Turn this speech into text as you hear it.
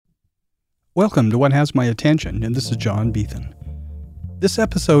Welcome to What Has My Attention, and this is John Beethan. This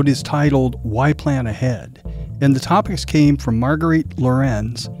episode is titled Why Plan Ahead, and the topics came from Marguerite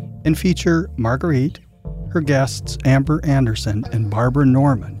Lorenz and feature Marguerite, her guests Amber Anderson and Barbara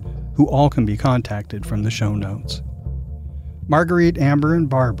Norman, who all can be contacted from the show notes. Marguerite, Amber, and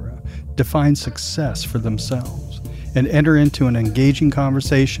Barbara define success for themselves and enter into an engaging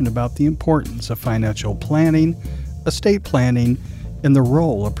conversation about the importance of financial planning, estate planning, and the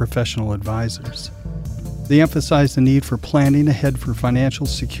role of professional advisors. They emphasize the need for planning ahead for financial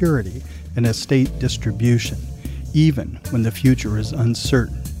security and estate distribution, even when the future is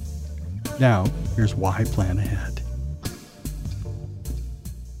uncertain. Now, here's why plan ahead.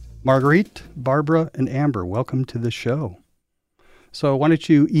 Marguerite, Barbara, and Amber, welcome to the show. So why don't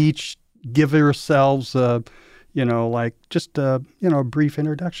you each give yourselves a brief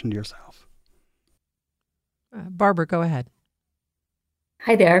introduction to yourself. Barbara, go ahead.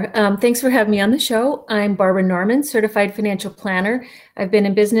 Hi there. Thanks for having me on the show. I'm Barbara Norman, certified financial planner. I've been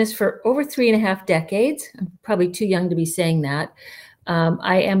in business for over 3.5 decades. I'm probably too young to be saying that.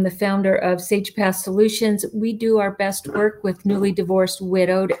 I am the founder of Sage Path Solutions. We do our best work with newly divorced,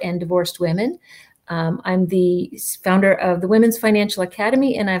 widowed, and divorced women. I'm the founder of the Women's Financial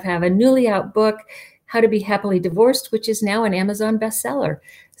Academy, and I have a newly out book, How to Be Happily Divorced, which is now an Amazon bestseller.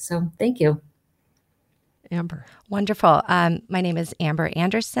 So thank you. Amber. Wonderful. My name is Amber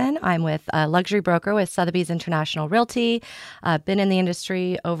Anderson. I'm with a luxury broker with Sotheby's International Realty. Been in the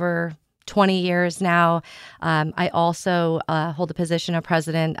industry over 20 years now. I also hold the position of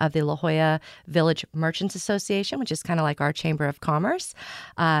president of the La Jolla Village Merchants Association, which is kind of like our Chamber of Commerce.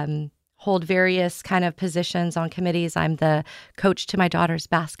 Hold various kind of positions on committees. I'm the coach to my daughter's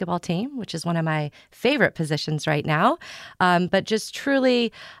basketball team, which is one of my favorite positions right now. But just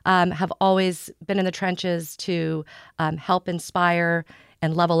truly have always been in the trenches to help inspire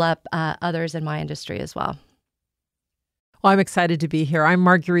and level up others in my industry as well. Well, I'm excited to be here. I'm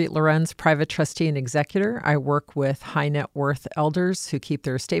Marguerite Lorenz, private trustee and executor. I work with high net worth elders who keep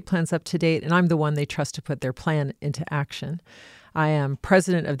their estate plans up to date, and I'm the one they trust to put their plan into action. I am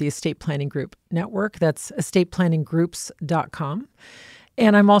president of the Estate Planning Group Network. That's estateplanninggroups.com.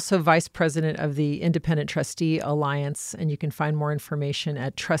 And I'm also vice president of the Independent Trustee Alliance, and you can find more information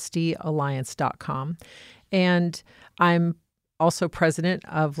at trusteealliance.com. And I'm also president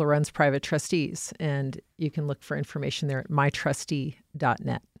of Lorenz Private Trustees, and you can look for information there at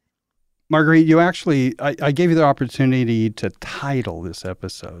mytrustee.net. Marguerite, you actually, I gave you the opportunity to title this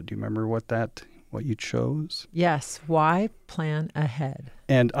episode. Do you remember what you chose? Yes. Why plan ahead?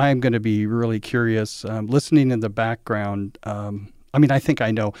 And I'm going to be really curious, listening in the background. I think I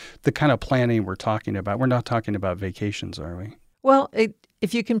know the kind of planning we're talking about. We're not talking about vacations, are we? Well,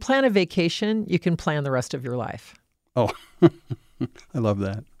 if you can plan a vacation, you can plan the rest of your life. Oh, I love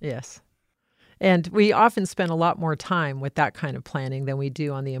that. Yes. And we often spend a lot more time with that kind of planning than we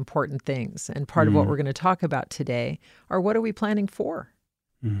do on the important things. And part of what we're going to talk about today are what are we planning for?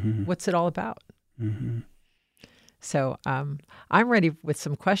 Mm-hmm. What's it all about? Mm-hmm. So I'm ready with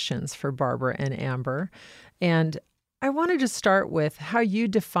some questions for Barbara and Amber. And I wanted to start with how you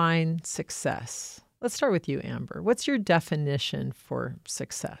define success. Let's start with you, Amber. What's your definition for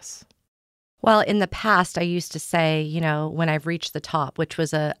success? Well, in the past, I used to say, when I've reached the top, which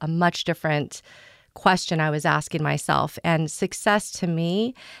was a much different question I was asking myself. And success to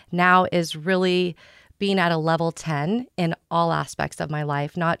me now is really being at a level 10 in all aspects of my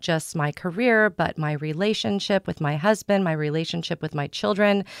life, not just my career, but my relationship with my husband, my relationship with my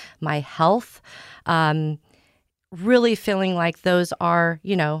children, my health. Really feeling like those are,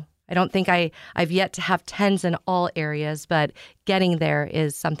 I don't think I've yet to have 10s in all areas, but getting there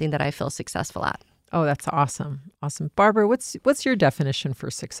is something that I feel successful at. Oh, that's awesome. Awesome. Barbara, what's your definition for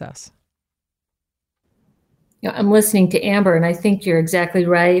success? I'm listening to Amber, and I think you're exactly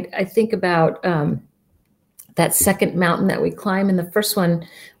right. I think about that second mountain that we climb, and the first one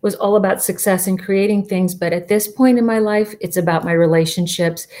was all about success and creating things. But at this point in my life, it's about my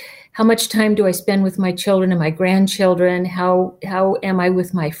relationships. How much time do I spend with my children and my grandchildren? How am I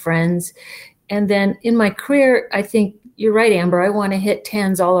with my friends? And then in my career, I think you're right, Amber. I want to hit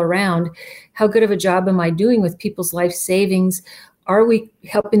 10s all around. How good of a job am I doing with people's life savings? Are we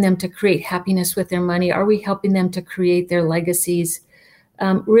helping them to create happiness with their money? Are we helping them to create their legacies?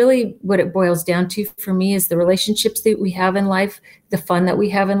 Really, what it boils down to for me is the relationships that we have in life, the fun that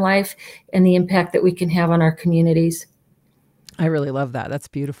we have in life, and the impact that we can have on our communities. I really love that. That's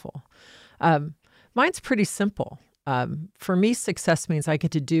beautiful. Mine's pretty simple. For me, success means I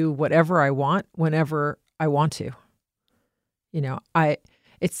get to do whatever I want whenever I want to.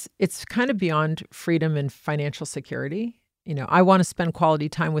 It's kind of beyond freedom and financial security. I want to spend quality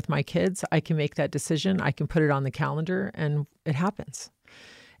time with my kids. I can make that decision. I can put it on the calendar and it happens.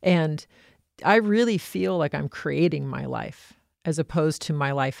 And I really feel like I'm creating my life as opposed to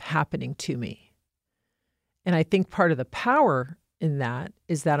my life happening to me. And I think part of the power in that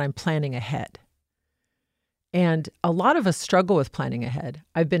is that I'm planning ahead. And a lot of us struggle with planning ahead.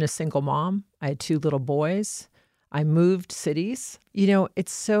 I've been a single mom. I had 2 little boys. I moved cities.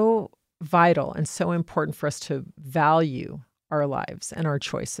 It's so vital and so important for us to value our lives and our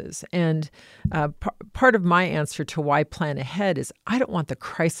choices. And part of my answer to why plan ahead is I don't want the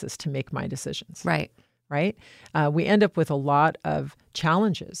crisis to make my decisions. Right. We end up with a lot of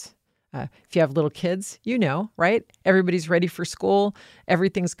challenges. If you have little kids, right? Everybody's ready for school.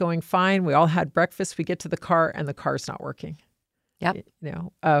 Everything's going fine. We all had breakfast. We get to the car and the car's not working. Yep.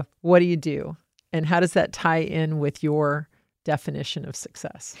 What do you do? And how does that tie in with your definition of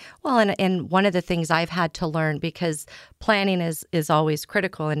success? Well, and one of the things I've had to learn, because planning is always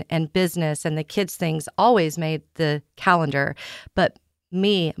critical, and business and the kids' things always made the calendar. But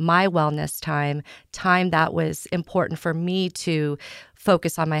my wellness time that was important for me to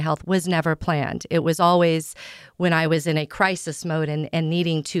focus on my health was never planned. It was always when I was in a crisis mode and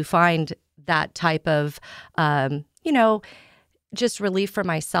needing to find that type of, just relief for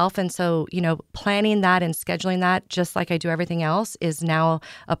myself. And so, planning that and scheduling that, just like I do everything else, is now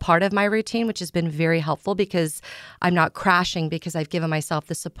a part of my routine, which has been very helpful because I'm not crashing because I've given myself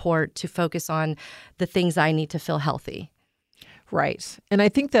the support to focus on the things I need to feel healthy. Right. And I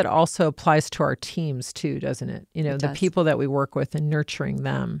think that also applies to our teams too, doesn't it? The people that we work with and nurturing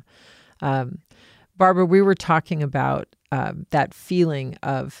them. Barbara, we were talking about that feeling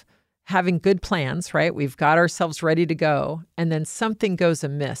of having good plans, right? We've got ourselves ready to go, and then something goes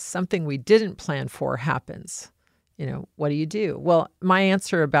amiss. Something we didn't plan for happens. What do you do? Well, my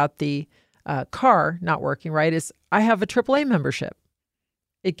answer about the car not working right is I have a AAA membership.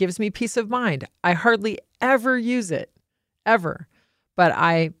 It gives me peace of mind. I hardly ever use it. Ever. But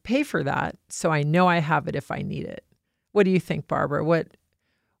I pay for that, so I know I have it if I need it. What do you think, Barbara?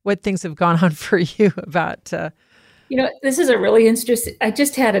 What things have gone on for you about... This is a really interesting... I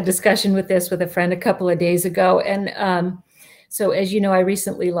just had a discussion with a friend a couple of days ago. And so as you know, I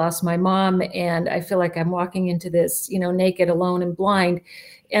recently lost my mom, and I feel like I'm walking into this, naked, alone, and blind.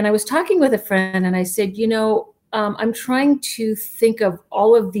 And I was talking with a friend, and I said, I'm trying to think of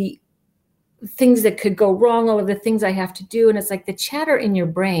all of the things that could go wrong, all of the things I have to do. And it's like the chatter in your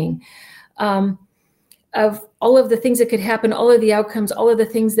brain of all of the things that could happen, all of the outcomes, all of the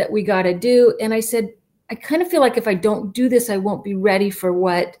things that we got to do. And I said, I kind of feel like if I don't do this, I won't be ready for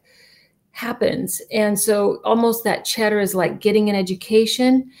what happens. And so almost that chatter is like getting an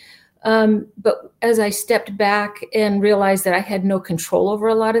education. But as I stepped back and realized that I had no control over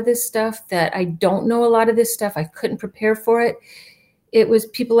a lot of this stuff, that I don't know a lot of this stuff, I couldn't prepare for it. It was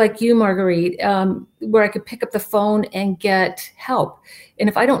people like you, Marguerite, where I could pick up the phone and get help. And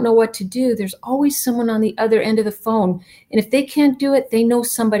if I don't know what to do, there's always someone on the other end of the phone. And if they can't do it, they know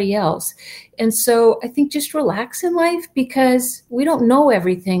somebody else. And so I think just relax in life, because we don't know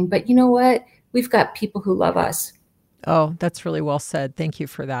everything. But you know what? We've got people who love us. Oh, that's really well said. Thank you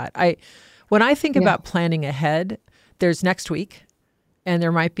for that. When I think about planning ahead, there's next week, and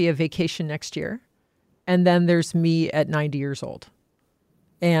there might be a vacation next year. And then there's me at 90 years old.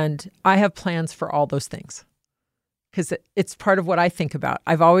 And I have plans for all those things because it's part of what I think about.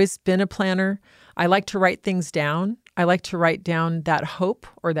 I've always been a planner. I like to write things down. I like to write down that hope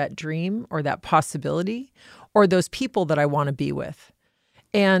or that dream or that possibility or those people that I want to be with.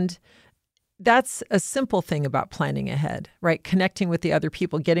 And that's a simple thing about planning ahead, right? Connecting with the other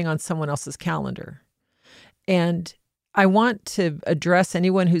people, getting on someone else's calendar. And I want to address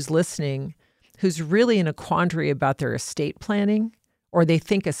anyone who's listening who's really in a quandary about their estate planning, or they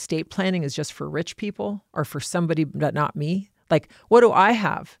think estate planning is just for rich people or for somebody but not me. Like, what do I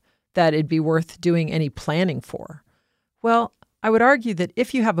have that it'd be worth doing any planning for? Well, I would argue that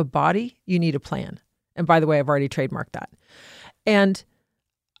if you have a body, you need a plan. And by the way, I've already trademarked that. And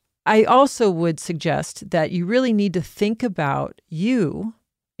I also would suggest that you really need to think about you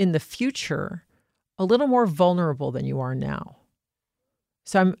in the future a little more vulnerable than you are now.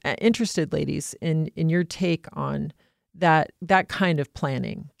 So I'm interested, ladies, in your take on that kind of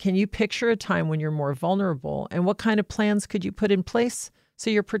planning. Can you picture a time when you're more vulnerable, and what kind of plans could you put in place so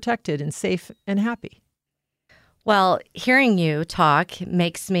you're protected and safe and happy? Well, hearing you talk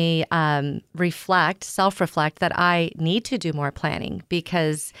makes me self-reflect that I need to do more planning,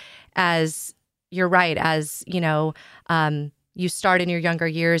 because as you're right, as you know, you start in your younger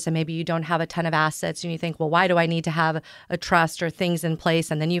years and maybe you don't have a ton of assets and you think, well, why do I need to have a trust or things in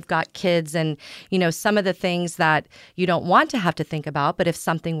place? And then you've got kids and, some of the things that you don't want to have to think about. But if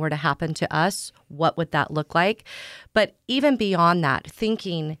something were to happen to us, what would that look like? But even beyond that,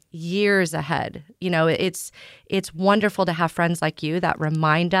 thinking years ahead, it's wonderful to have friends like you that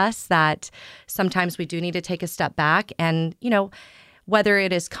remind us that sometimes we do need to take a step back and, whether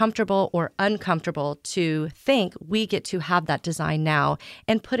it is comfortable or uncomfortable to think, we get to have that design now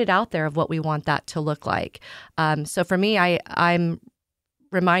and put it out there of what we want that to look like. So for me, I'm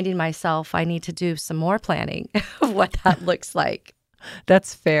reminding myself I need to do some more planning of what that looks like.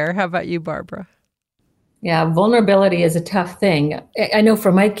 That's fair. How about you, Barbara? Yeah, vulnerability is a tough thing. I know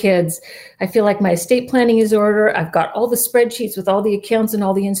for my kids, I feel like my estate planning is order. I've got all the spreadsheets with all the accounts and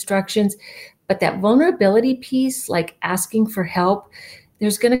all the instructions. But that vulnerability piece, like asking for help,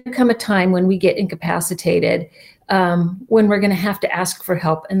 there's going to come a time when we get incapacitated, when we're going to have to ask for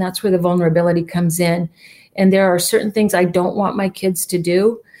help. And that's where the vulnerability comes in. And there are certain things I don't want my kids to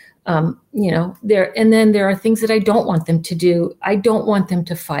do. And then there are things that I don't want them to do. I don't want them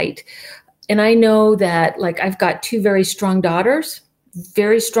to fight. And I know that, like, I've got two very strong daughters,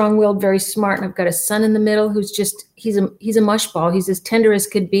 very strong-willed, very smart. And I've got a son in the middle who's he's a mushball. He's as tender as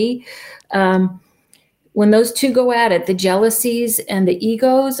could be. When those two go at it, the jealousies and the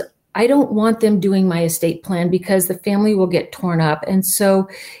egos, I don't want them doing my estate plan because the family will get torn up. And so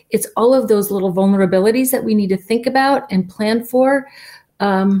it's all of those little vulnerabilities that we need to think about and plan for.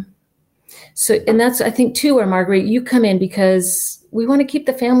 And that's, I think, too, where Marguerite, you come in, because we want to keep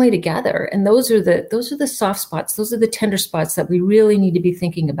the family together. And those are the soft spots. Those are the tender spots that we really need to be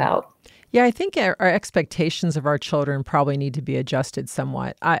thinking about. Yeah, I think our expectations of our children probably need to be adjusted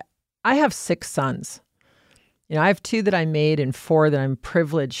somewhat. I have 6 sons. I have 2 that I made and 4 that I'm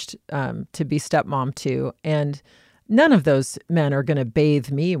privileged to be stepmom to. And none of those men are going to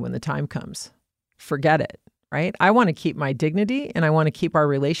bathe me when the time comes. Forget it, right? I want to keep my dignity and I want to keep our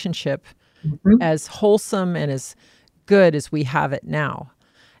relationship as wholesome and as good as we have it now.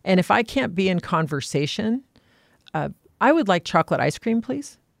 And if I can't be in conversation, I would like chocolate ice cream,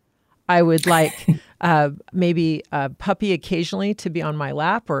 please. I would like maybe a puppy occasionally to be on my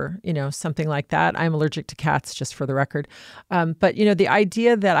lap or, something like that. I'm allergic to cats, just for the record. But, the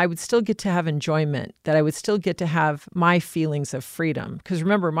idea that I would still get to have enjoyment, that I would still get to have my feelings of freedom. Because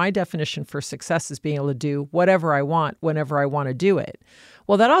remember, my definition for success is being able to do whatever I want, whenever I want to do it.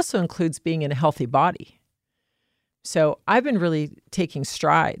 Well, that also includes being in a healthy body. So I've been really taking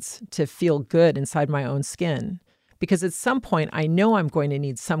strides to feel good inside my own skin. Because at some point, I know I'm going to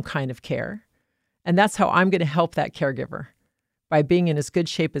need some kind of care. And that's how I'm going to help that caregiver, by being in as good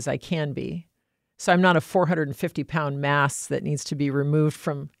shape as I can be. So I'm not a 450-pound mass that needs to be removed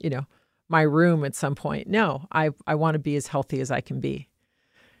from, my room at some point. No, I want to be as healthy as I can be.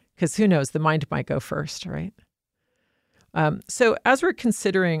 Because who knows, the mind might go first, right? So as we're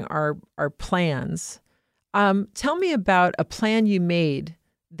considering our plans, tell me about a plan you made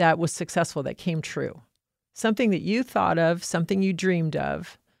that was successful, that came true. Something that you thought of, something you dreamed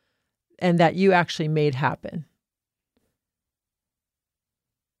of, and that you actually made happen.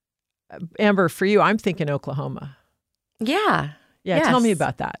 Amber, for you, I'm thinking Oklahoma. Yeah. Yeah. Yes. Tell me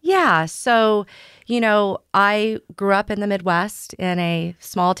about that. Yeah. So, I grew up in the Midwest in a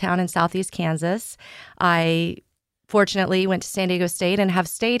small town in Southeast Kansas. I fortunately went to San Diego State and have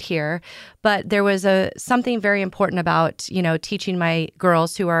stayed here. But there was something very important about, teaching my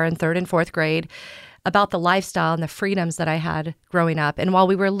girls who are in 3rd and 4th grade about the lifestyle and the freedoms that I had growing up. And while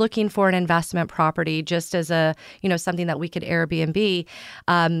we were looking for an investment property just as something that we could Airbnb,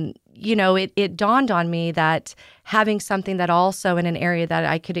 it dawned on me that having something that also in an area that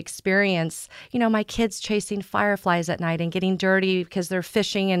I could experience, my kids chasing fireflies at night and getting dirty because they're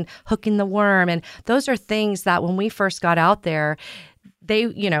fishing and hooking the worm. And those are things that when we first got out there,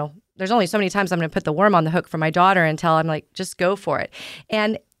 there's only so many times I'm going to put the worm on the hook for my daughter until I'm like, just go for it.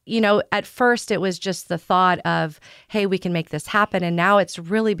 And at first it was just the thought of, hey, we can make this happen. And now it's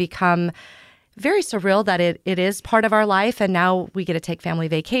really become very surreal that it is part of our life. And now we get to take family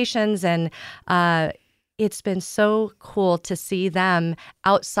vacations. And it's been so cool to see them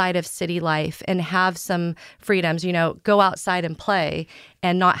outside of city life and have some freedoms, go outside and play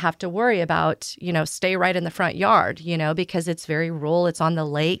and not have to worry about, stay right in the front yard, because it's very rural. It's on the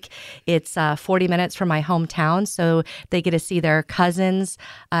lake. It's 40 minutes from my hometown. So they get to see their cousins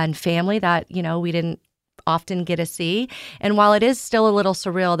and family that, we didn't often get to see. And while it is still a little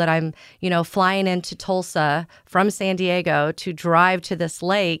surreal that I'm, flying into Tulsa from San Diego to drive to this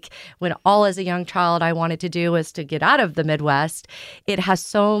lake, when all as a young child I wanted to do was to get out of the Midwest, it has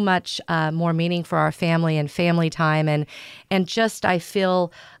so much more meaning for our family and family time. And just I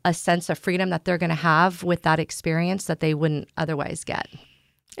feel a sense of freedom that they're going to have with that experience that they wouldn't otherwise get.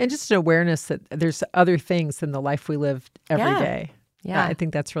 And just an awareness that there's other things than the life we live every day. Yeah. I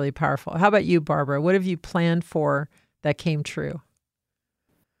think that's really powerful. How about you, Barbara? What have you planned for that came true?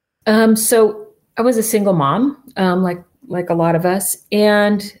 So I was a single mom, like a lot of us.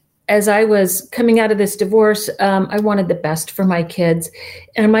 And as I was coming out of this divorce, I wanted the best for my kids.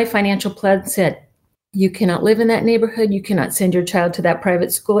 And my financial plan said, you cannot live in that neighborhood. You cannot send your child to that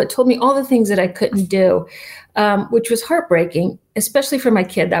private school. It told me all the things that I couldn't do, which was heartbreaking, especially for my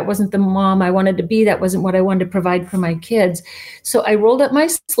kid. That wasn't the mom I wanted to be. That wasn't what I wanted to provide for my kids. So I rolled up my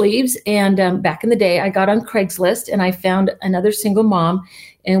sleeves, and back in the day, I got on Craigslist and I found another single mom,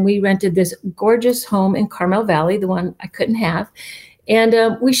 and we rented this gorgeous home in Carmel Valley, the one I couldn't have.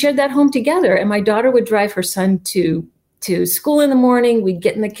 And we shared that home together. And my daughter would drive her son to school in the morning. We'd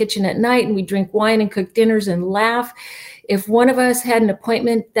get in the kitchen at night and we'd drink wine and cook dinners and laugh. If one of us had an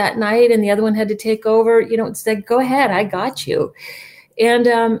appointment that night and the other one had to take over, it's like, go ahead, I got you.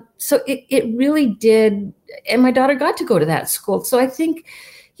 And so it really did. And my daughter got to go to that school. So I think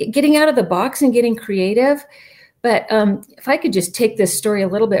getting out of the box and getting creative. But if I could just take this story a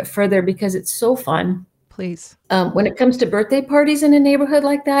little bit further, because it's so fun. Please. When it comes to birthday parties in a neighborhood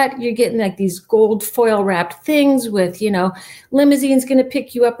like that, you're getting like these gold foil wrapped things with, limousines going to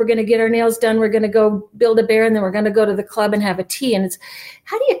pick you up. We're going to get our nails done. We're going to go build a bear, and then we're going to go to the club and have a tea. And it's,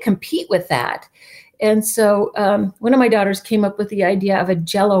 how do you compete with that? And so one of my daughters came up with the idea of a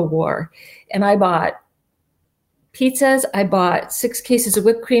Jell-O war. And I bought pizzas. I bought 6 cases of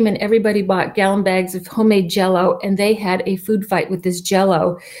whipped cream, and everybody bought gallon bags of homemade Jell-O. And they had a food fight with this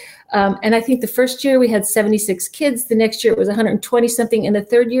Jell-O. And I think the first year we had 76 kids. The next year it was 120 something. And the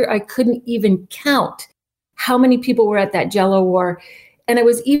third year I couldn't even count how many people were at that Jell-O war. And I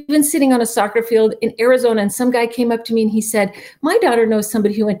was even sitting on a soccer field in Arizona, and some guy came up to me and he said, my daughter knows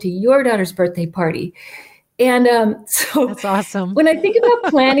somebody who went to your daughter's birthday party. And so that's awesome. When I think about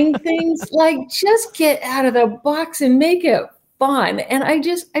planning things, just get out of the box and make it fun. And I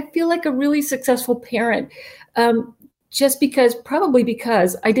feel like a really successful parent. Just because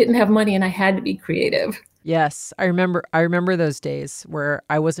I didn't have money and I had to be creative. Yes. I remember those days where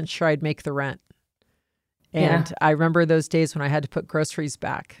I wasn't sure I'd make the rent. And I remember those days when I had to put groceries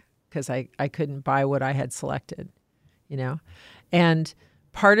back because I couldn't buy what I had selected, And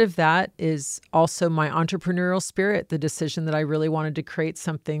part of that is also my entrepreneurial spirit, the decision that I really wanted to create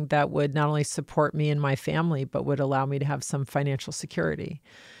something that would not only support me and my family, but would allow me to have some financial security.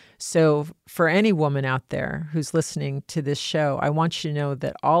 So for any woman out there who's listening to this show, I want you to know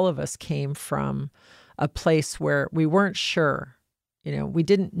that all of us came from a place where we weren't sure, we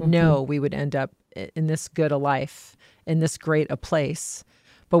didn't know we would end up in this good a life, in this great a place,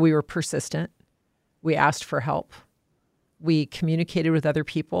 but we were persistent. We asked for help. We communicated with other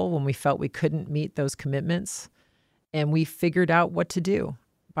people when we felt we couldn't meet those commitments, and we figured out what to do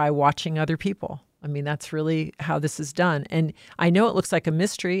by watching other people. I mean, that's really how this is done. And I know it looks like a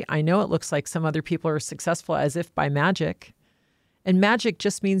mystery. I know it looks like some other people are successful as if by magic. And magic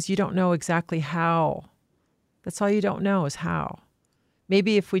just means you don't know exactly how. That's all you don't know is how.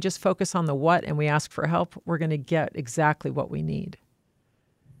 Maybe if we just focus on the what and we ask for help, we're going to get exactly what we need.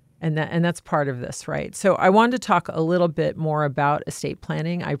 And that's part of this, right? So I wanted to talk a little bit more about estate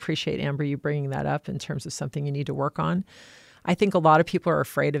planning. I appreciate, Amber, you bringing that up in terms of something you need to work on. I think a lot of people are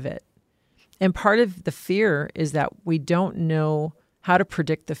afraid of it. And part of the fear is that we don't know how to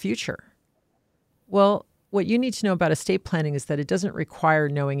predict the future. Well, what you need to know about estate planning is that it doesn't require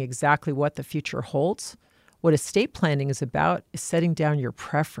knowing exactly what the future holds. What estate planning is about is setting down your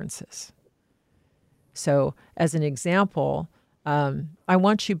preferences. So as an example, I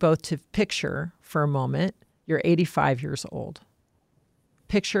want you both to picture for a moment, you're 85 years old.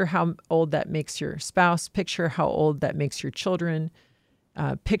 Picture how old that makes your spouse. Picture how old that makes your children.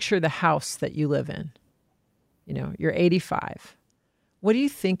 Picture the house that you live in. You're 85. What do you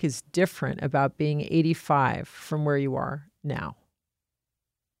think is different about being 85 from where you are now?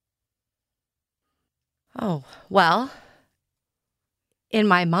 Oh, well, in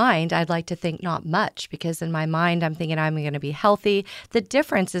my mind, I'd like to think not much, because in my mind, I'm thinking I'm going to be healthy. The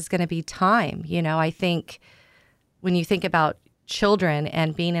difference is going to be time. I think when you think about children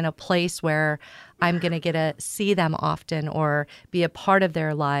and being in a place where I'm going to get to see them often or be a part of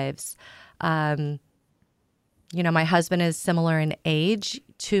their lives. My husband is similar in age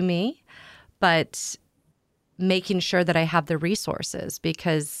to me, but making sure that I have the resources,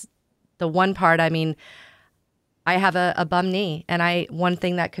 because the one part, I mean, I have a bum knee, and one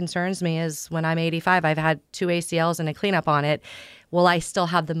thing that concerns me is when I'm 85, I've had 2 ACLs and a cleanup on it. Will I still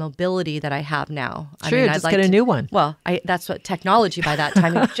have the mobility that I have now? Sure, I mean, just get a new one. Well, that's what technology by that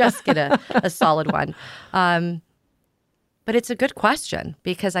time, you just get a solid one. But it's a good question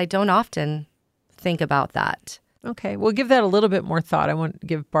because I don't often think about that. Okay, we'll give that a little bit more thought. I want to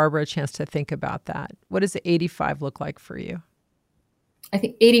give Barbara a chance to think about that. What does 85 look like for you? I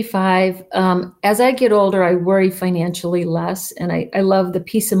think 85, as I get older, I worry financially less. And I love the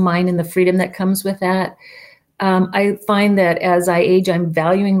peace of mind and the freedom that comes with that. I find that as I age, I'm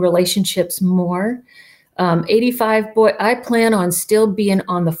valuing relationships more. 85, boy, I plan on still being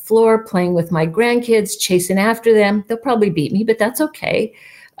on the floor, playing with my grandkids, chasing after them. They'll probably beat me, but that's okay.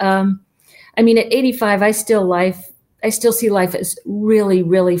 I mean, at 85, I still see life as really,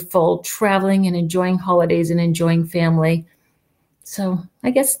 really full, traveling and enjoying holidays and enjoying family. So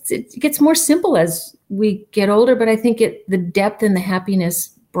I guess it gets more simple as we get older, but I think the depth and the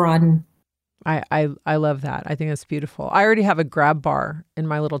happiness broaden. I love that. I think that's beautiful. I already have a grab bar in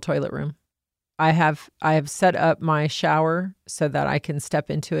my little toilet room. I have set up my shower so that I can step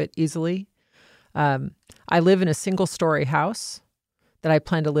into it easily. I live in a single-story house that I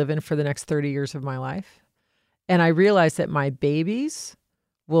plan to live in for the next 30 years of my life. And I realize that my babies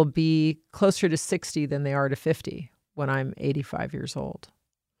will be closer to 60 than they are to 50 when I'm 85 years old.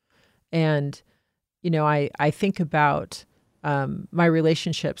 And, I think about my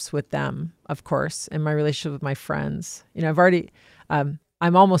relationships with them, of course, and my relationship with my friends. I've already, I'm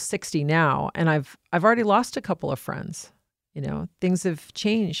almost 60 now, and I've already lost a couple of friends. Things have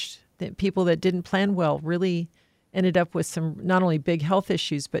changed. That people that didn't plan well really ended up with some not only big health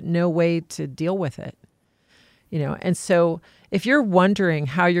issues, but no way to deal with it. And so if you're wondering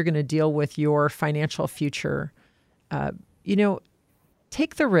how you're going to deal with your financial future,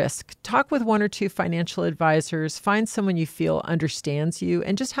 take the risk. Talk with 1 or 2 financial advisors. Find someone you feel understands you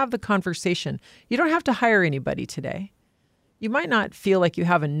and just have the conversation. You don't have to hire anybody today. You might not feel like you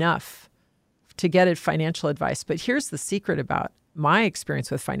have enough to get financial advice, but here's the secret about my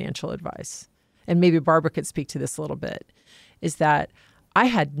experience with financial advice, and maybe Barbara could speak to this a little bit, is that I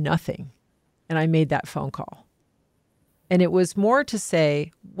had nothing and I made that phone call. And it was more to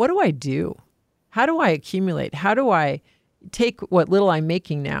say, what do I do? How do I accumulate? How do I take what little I'm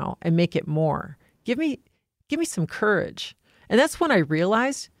making now and make it more? Give me some courage. And that's when I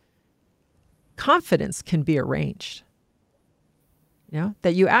realized confidence can be arranged.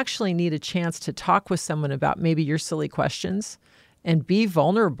 That you actually need a chance to talk with someone about maybe your silly questions and be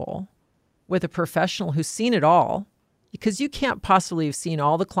vulnerable with a professional who's seen it all, because you can't possibly have seen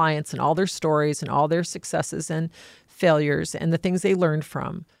all the clients and all their stories and all their successes and failures and the things they learned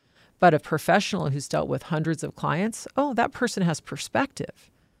from. But a professional who's dealt with hundreds of clients, that person has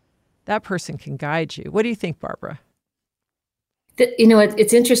perspective. That person can guide you. What do you think, Barbara?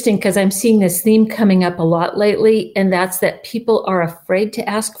 It's interesting because I'm seeing this theme coming up a lot lately, and that's that people are afraid to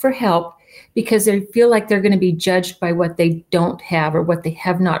ask for help because they feel like they're going to be judged by what they don't have or what they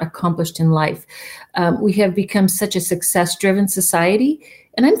have not accomplished in life. We have become such a success-driven society,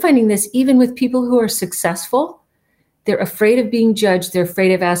 and I'm finding this even with people who are successful. They're afraid of being judged. They're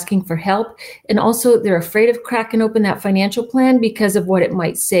afraid of asking for help. And also they're afraid of cracking open that financial plan because of what it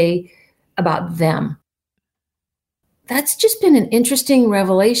might say about them. That's just been an interesting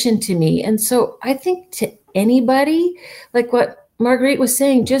revelation to me. And so I think to anybody, like what Marguerite was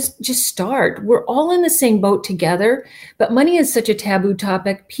saying, just start. We're all in the same boat together, but money is such a taboo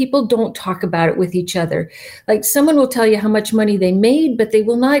topic. People don't talk about it with each other. Like someone will tell you how much money they made, but they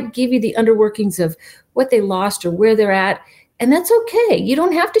will not give you the underworkings of what they lost or where they're at. And that's okay. You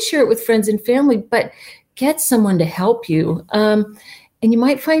don't have to share it with friends and family, but get someone to help you. And you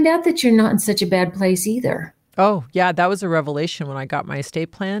might find out that you're not in such a bad place either. Oh, yeah, that was a revelation when I got my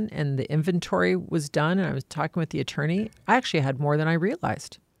estate plan and the inventory was done and I was talking with the attorney. I actually had more than I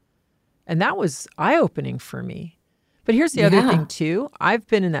realized. And that was eye-opening for me. But here's the other thing, too. I've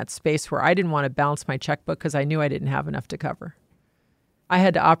been in that space where I didn't want to balance my checkbook because I knew I didn't have enough to cover. I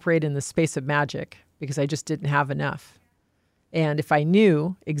had to operate in the space of magic because I just didn't have enough. And if I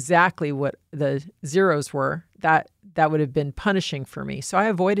knew exactly what the zeros were, that would have been punishing for me. So I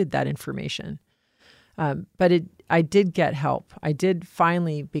avoided that information. But I did get help. I did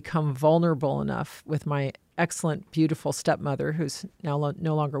finally become vulnerable enough with my excellent, beautiful stepmother, who's now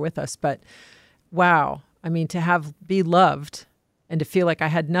no longer with us. But wow, I mean, to be loved and to feel like I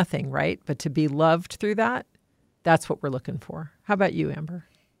had nothing, right? But to be loved through that's what we're looking for. How about you, Amber?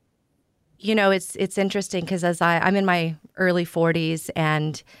 It's interesting because as I'm in my early 40s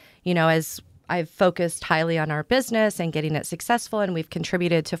and, as I've focused highly on our business and getting it successful, and we've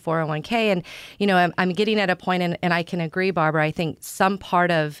contributed to 401k. And, I'm getting at a point, and I can agree, Barbara, I think some part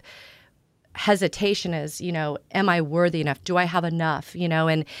of hesitation is, am I worthy enough? Do I have enough?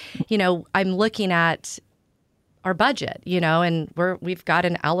 And, I'm looking at our budget, and we've got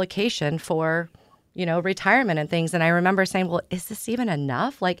an allocation for retirement and things. And I remember saying, well, is this even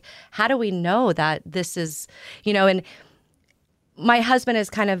enough? Like, how do we know that this is, and my husband has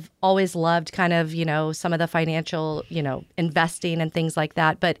kind of always loved kind of, some of the financial, investing and things like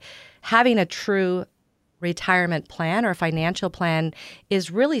that. But having a true retirement plan or financial plan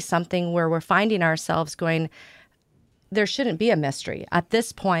is really something where we're finding ourselves going, there shouldn't be a mystery. At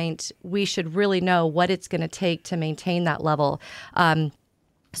this point, we should really know what it's going to take to maintain that level.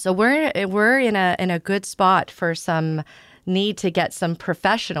 So we're in a good spot for some need to get some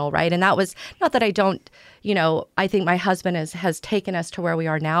professional, right? And that was not that I don't, I think my husband has taken us to where we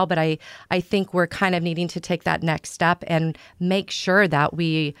are now, but I think we're kind of needing to take that next step and make sure that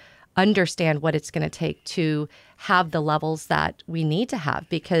we understand what it's going to take to have the levels that we need to have,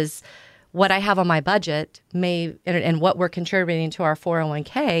 because what I have on my budget and what we're contributing to our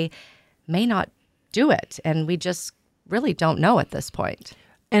 401k may not do it. And we just really don't know at this point.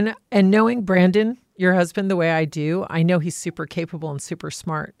 And knowing Brandon, your husband, the way I do, I know he's super capable and super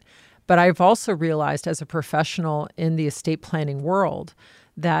smart. But I've also realized as a professional in the estate planning world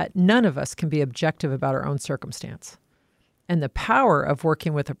that none of us can be objective about our own circumstance. And the power of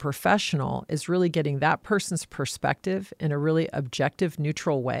working with a professional is really getting that person's perspective in a really objective,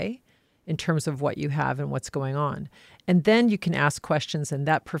 neutral way in terms of what you have and what's going on. And then you can ask questions, and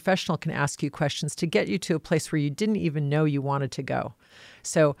that professional can ask you questions to get you to a place where you didn't even know you wanted to go.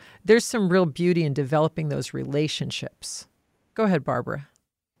 So there's some real beauty in developing those relationships. Go ahead, Barbara.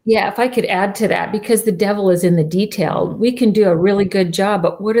 Yeah, if I could add to that, because the devil is in the detail. We can do a really good job,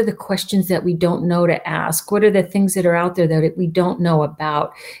 but what are the questions that we don't know to ask? What are the things that are out there that we don't know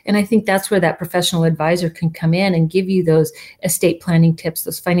about? And I think that's where that professional advisor can come in and give you those estate planning tips,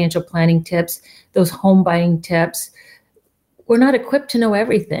 those financial planning tips, those home buying tips. We're not equipped to know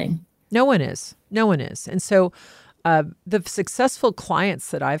everything. No one is. And so the successful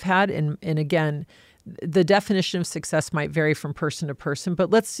clients that I've had, and again, the definition of success might vary from person to person,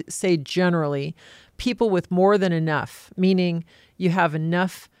 but let's say generally, people with more than enough, meaning you have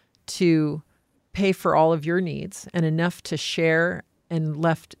enough to pay for all of your needs and enough to share and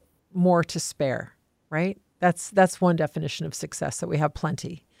left more to spare, right? That's one definition of success, that we have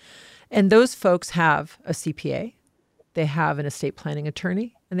plenty. And those folks have a CPA, they have an estate planning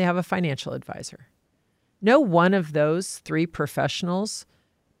attorney, and they have a financial advisor. No one of those three professionals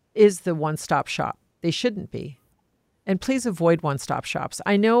is the one-stop shop. They shouldn't be. And please avoid one-stop shops.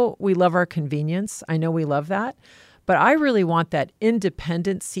 I know we love our convenience. I know we love that. But I really want that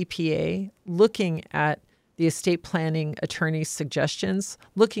independent CPA looking at the estate planning attorney's suggestions,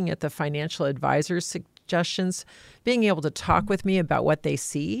 looking at the financial advisor's suggestions, being able to talk with me about what they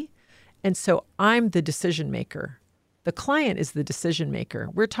see. And so I'm the decision maker. The client is the decision maker.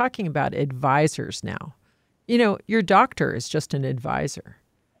 We're talking about advisors now. Your doctor is just an advisor.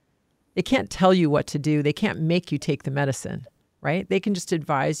 They can't tell you what to do. They can't make you take the medicine, right? They can just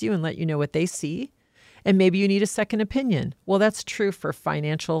advise you and let you know what they see. And maybe you need a second opinion. Well, that's true for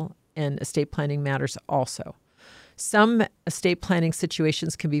financial and estate planning matters also. Some estate planning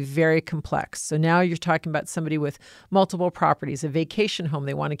situations can be very complex. So now you're talking about somebody with multiple properties, a vacation home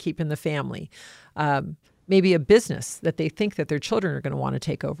they want to keep in the family, maybe a business that they think that their children are going to want to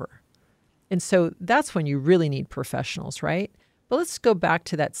take over. And so that's when you really need professionals, right? But let's go back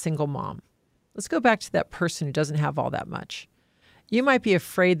to that single mom. Let's go back to that person who doesn't have all that much. You might be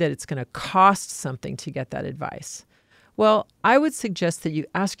afraid that it's going to cost something to get that advice. Well, I would suggest that you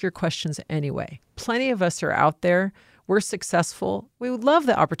ask your questions anyway. Plenty of us are out there. We're successful. We would love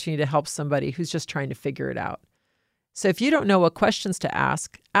the opportunity to help somebody who's just trying to figure it out. So if you don't know what questions to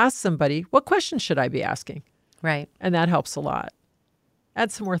ask somebody, what questions should I be asking? Right. And that helps a lot. Add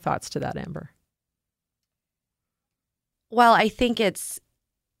some more thoughts to that, Amber. Well, I think it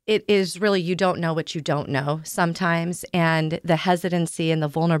is really, you don't know what you don't know sometimes. And the hesitancy and the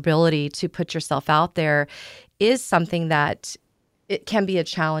vulnerability to put yourself out there is something that it can be a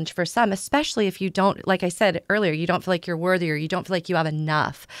challenge for some, especially if you don't, like I said earlier, you don't feel like you're worthy or you don't feel like you have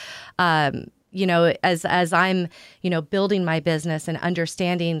enough. As I'm, building my business and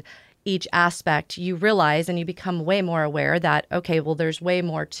understanding each aspect, you realize and you become way more aware that, okay, well, there's way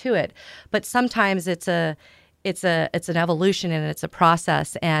more to it. But sometimes it's an evolution and it's a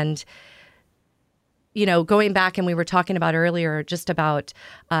process. And, going back, and we were talking about earlier just about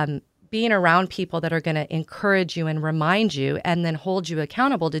being around people that are going to encourage you and remind you and then hold you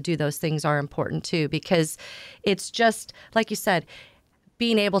accountable to do those things are important too, because it's just, like you said,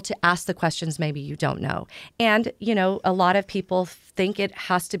 being able to ask the questions maybe you don't know. And, a lot of people think it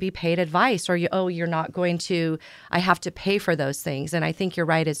has to be paid advice or, you're not going to, I have to pay for those things. And I think you're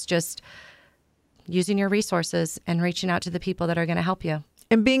right. It's just using your resources and reaching out to the people that are going to help you.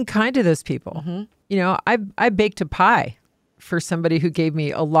 And being kind to those people. Mm-hmm. I baked a pie for somebody who gave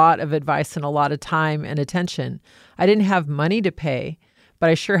me a lot of advice and a lot of time and attention. I didn't have money to pay, but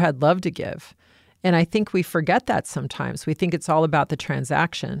I sure had love to give. And I think we forget that sometimes. We think it's all about the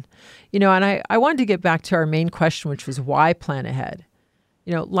transaction. And I wanted to get back to our main question, which was why plan ahead?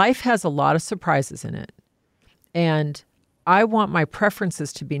 Life has a lot of surprises in it. And I want my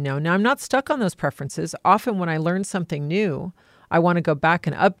preferences to be known. Now, I'm not stuck on those preferences. Often when I learn something new, I want to go back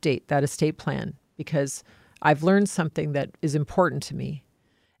and update that estate plan because I've learned something that is important to me.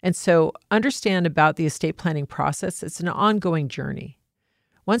 And so understand about the estate planning process. It's an ongoing journey.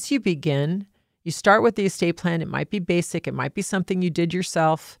 Once you begin, you start with the estate plan. It might be basic. It might be something you did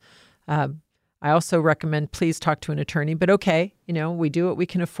yourself. I also recommend please talk to an attorney. But okay, we do what we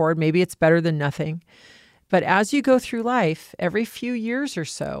can afford. Maybe it's better than nothing. But as you go through life, every few years or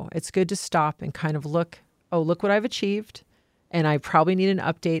so, it's good to stop and kind of look what I've achieved. And I probably need an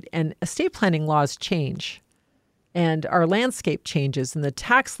update. And estate planning laws change. And our landscape changes and the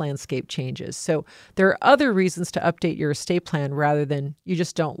tax landscape changes. So there are other reasons to update your estate plan rather than you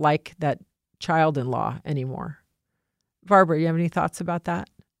just don't like that child-in-law anymore. Barbara, you have any thoughts about that?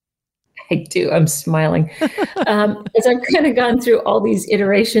 I do. I'm smiling. As I've kind of gone through all these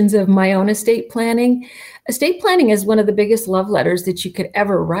iterations of my own estate planning is one of the biggest love letters that you could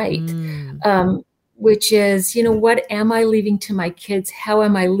ever write, which is, what am I leaving to my kids? How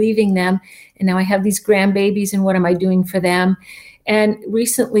am I leaving them? And now I have these grandbabies, and what am I doing for them? And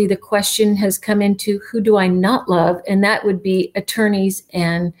recently the question has come into who do I not love? And that would be attorneys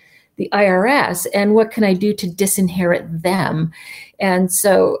and the IRS, and what can I do to disinherit them? And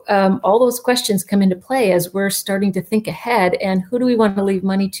so all those questions come into play as we're starting to think ahead, and who do we want to leave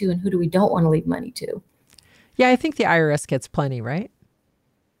money to and who do we don't want to leave money to? Yeah, I think the IRS gets plenty, right?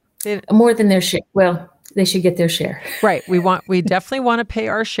 More than their share. Well, they should get their share. Right. We definitely want to pay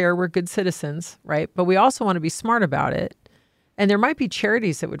our share. We're good citizens, right? But we also want to be smart about it. And there might be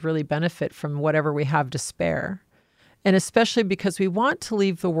charities that would really benefit from whatever we have to spare. And especially because we want to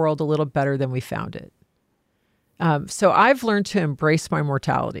leave the world a little better than we found it. So I've learned to embrace my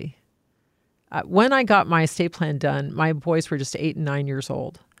mortality. When I got my estate plan done, my boys were just 8 and 9 years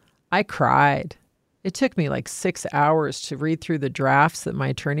old. I cried. It took me like 6 hours to read through the drafts that my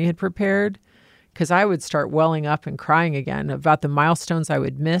attorney had prepared because I would start welling up and crying again about the milestones I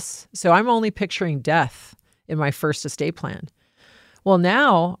would miss. So I'm only picturing death in my first estate plan. Well,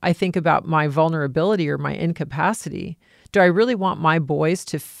 now I think about my vulnerability or my incapacity. Do I really want my boys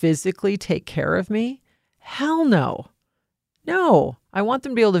to physically take care of me? Hell no. No. I want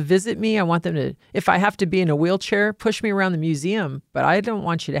them to be able to visit me. I want them to, if I have to be in a wheelchair, push me around the museum, but I don't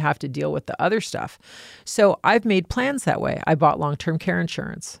want you to have to deal with the other stuff. So I've made plans that way. I bought long-term care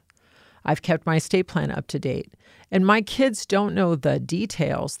insurance. I've kept my estate plan up to date. And my kids don't know the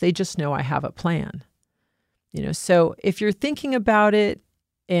details. They just know I have a plan. So if you're thinking about it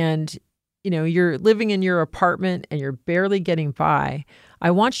and, you're living in your apartment and you're barely getting by,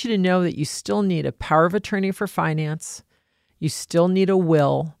 I want you to know that you still need a power of attorney for finance. You still need a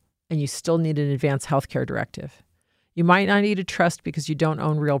will, and you still need an advanced healthcare directive. You might not need a trust because you don't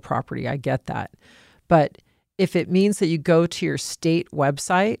own real property. I get that. But if it means that you go to your state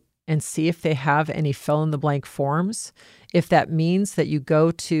website and see if they have any fill-in-the-blank forms, if that means that you go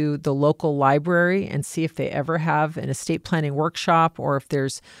to the local library and see if they ever have an estate planning workshop or if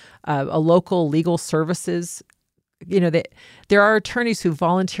there's a local legal services, there are attorneys who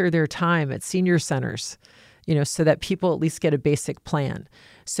volunteer their time at senior centers, so that people at least get a basic plan.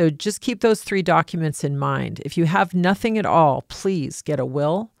 So just keep those 3 documents in mind. If you have nothing at all, please get a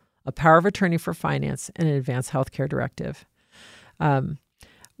will, a power of attorney for finance, and an advanced healthcare directive.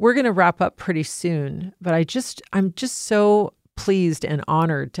 We're going to wrap up pretty soon, but I'm just so pleased and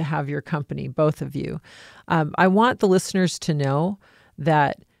honored to have your company, both of you. I want the listeners to know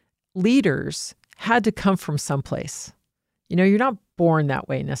that leaders had to come from someplace. You're not born that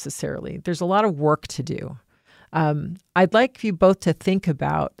way necessarily. There's a lot of work to do. I'd like you both to think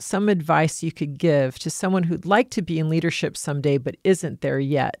about some advice you could give to someone who'd like to be in leadership someday but isn't there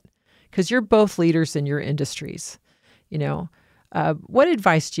yet, because you're both leaders in your industries. What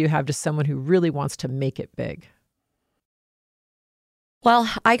advice do you have to someone who really wants to make it big? Well,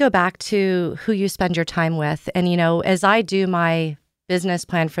 I go back to who you spend your time with. And, as I do my business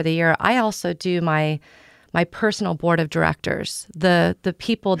plan for the year, I also do my personal board of directors, the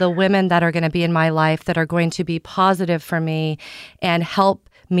people, the women that are going to be in my life that are going to be positive for me and help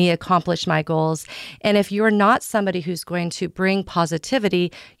me accomplish my goals. And if you're not somebody who's going to bring positivity,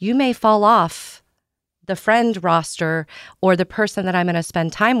 you may fall off the friend roster or the person that I'm going to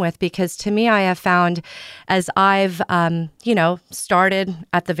spend time with. Because to me, I have found as I've, started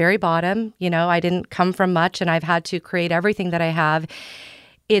at the very bottom, I didn't come from much and I've had to create everything that I have.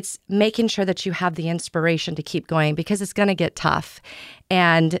 It's making sure that you have the inspiration to keep going because it's going to get tough.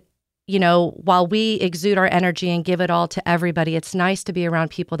 And while we exude our energy and give it all to everybody, it's nice to be around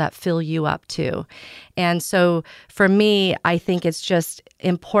people that fill you up too. And so for me, I think it's just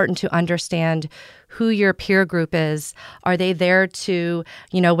important to understand who your peer group is. Are they there to,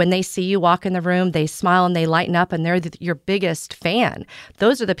 when they see you walk in the room, they smile and they lighten up and they're your biggest fan.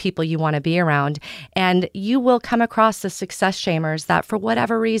 Those are the people you want to be around. And you will come across the success shamers that for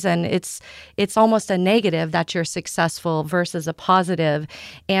whatever reason, it's almost a negative that you're successful versus a positive,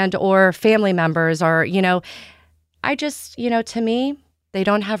 and or family members or, I just, to me, they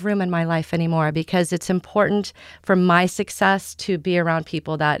don't have room in my life anymore because it's important for my success to be around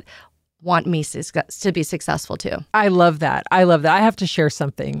people that want me to be successful too. I love that. I have to share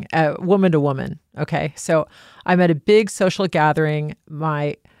something, woman to woman. Okay. So I'm at a big social gathering.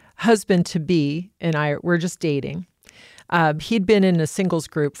 My husband-to-be and I, we're just dating. He'd been in a singles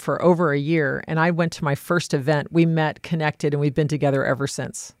group for over a year, and I went to my first event. We met, connected, and we've been together ever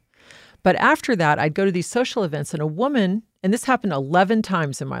since. But after that, I'd go to these social events, and a woman, and this happened 11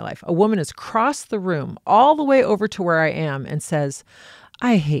 times in my life, a woman has crossed the room all the way over to where I am and says,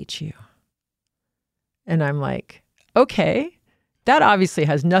 "I hate you." And I'm like, okay, that obviously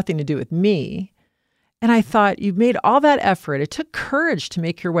has nothing to do with me. And I thought, you've made all that effort. It took courage to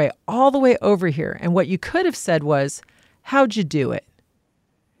make your way all the way over here. And what you could have said was, how'd you do it?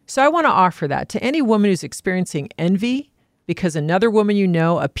 So I want to offer that to any woman who's experiencing envy because another woman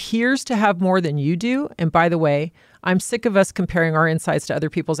appears to have more than you do. And by the way, I'm sick of us comparing our insides to other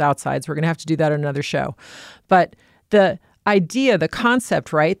people's outsides. We're going to have to do that on another show. But the idea, the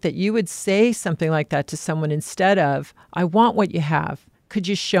concept, right, that you would say something like that to someone instead of, I want what you have. Could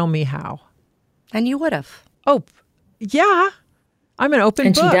you show me how? And you would have. Oh, yeah. I'm an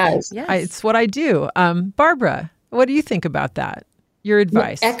open book. And she does. Yes. It's what I do. Barbara, what do you think about that? Your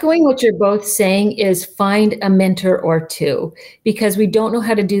advice? Echoing what you're both saying is find a mentor or two, because we don't know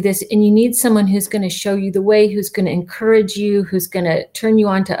how to do this. And you need someone who's going to show you the way, who's going to encourage you, who's going to turn you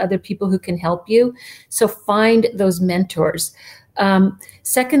on to other people who can help you. So find those mentors.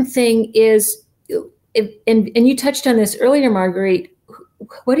 Second thing is, and you touched on this earlier, Marguerite,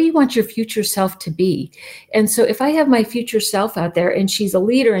 what do you want your future self to be? And so if I have my future self out there and she's a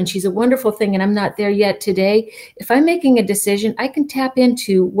leader and she's a wonderful thing and I'm not there yet today, if I'm making a decision, I can tap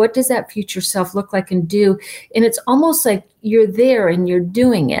into what does that future self look like and do. And it's almost like you're there and you're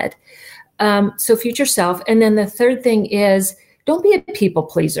doing it. So future self. And then the third thing is don't be a people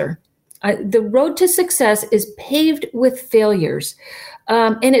pleaser. The road to success is paved with failures.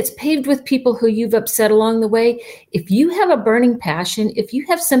 And it's paved with people who you've upset along the way. If you have a burning passion, if you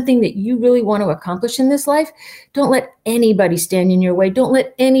have something that you really want to accomplish in this life, don't let anybody stand in your way. Don't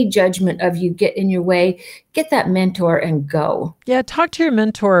let any judgment of you get in your way. Get that mentor and go. Yeah, talk to your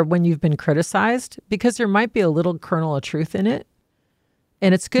mentor when you've been criticized, because there might be a little kernel of truth in it.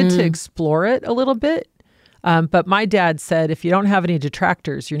 And it's good to explore it a little bit. But my dad said, if you don't have any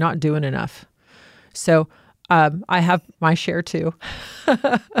detractors, you're not doing enough. So I have my share too.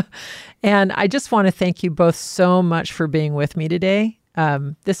 And I just want to thank you both so much for being with me today.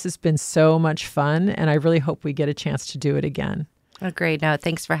 This has been so much fun, and I really hope we get a chance to do it again. Oh, great. No,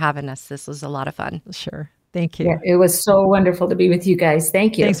 thanks for having us. This was a lot of fun. Sure. Thank you. Yeah, it was so wonderful to be with you guys.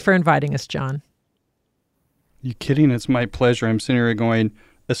 Thank you. Thanks for inviting us, John. You kidding? It's my pleasure. I'm sitting here going,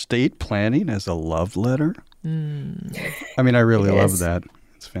 estate planning as a love letter? I mean, I really love that.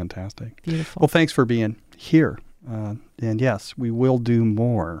 It's fantastic. Beautiful. Well, thanks for being here. And yes, we will do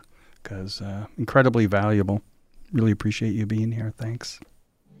more because incredibly valuable. Really appreciate you being here. Thanks.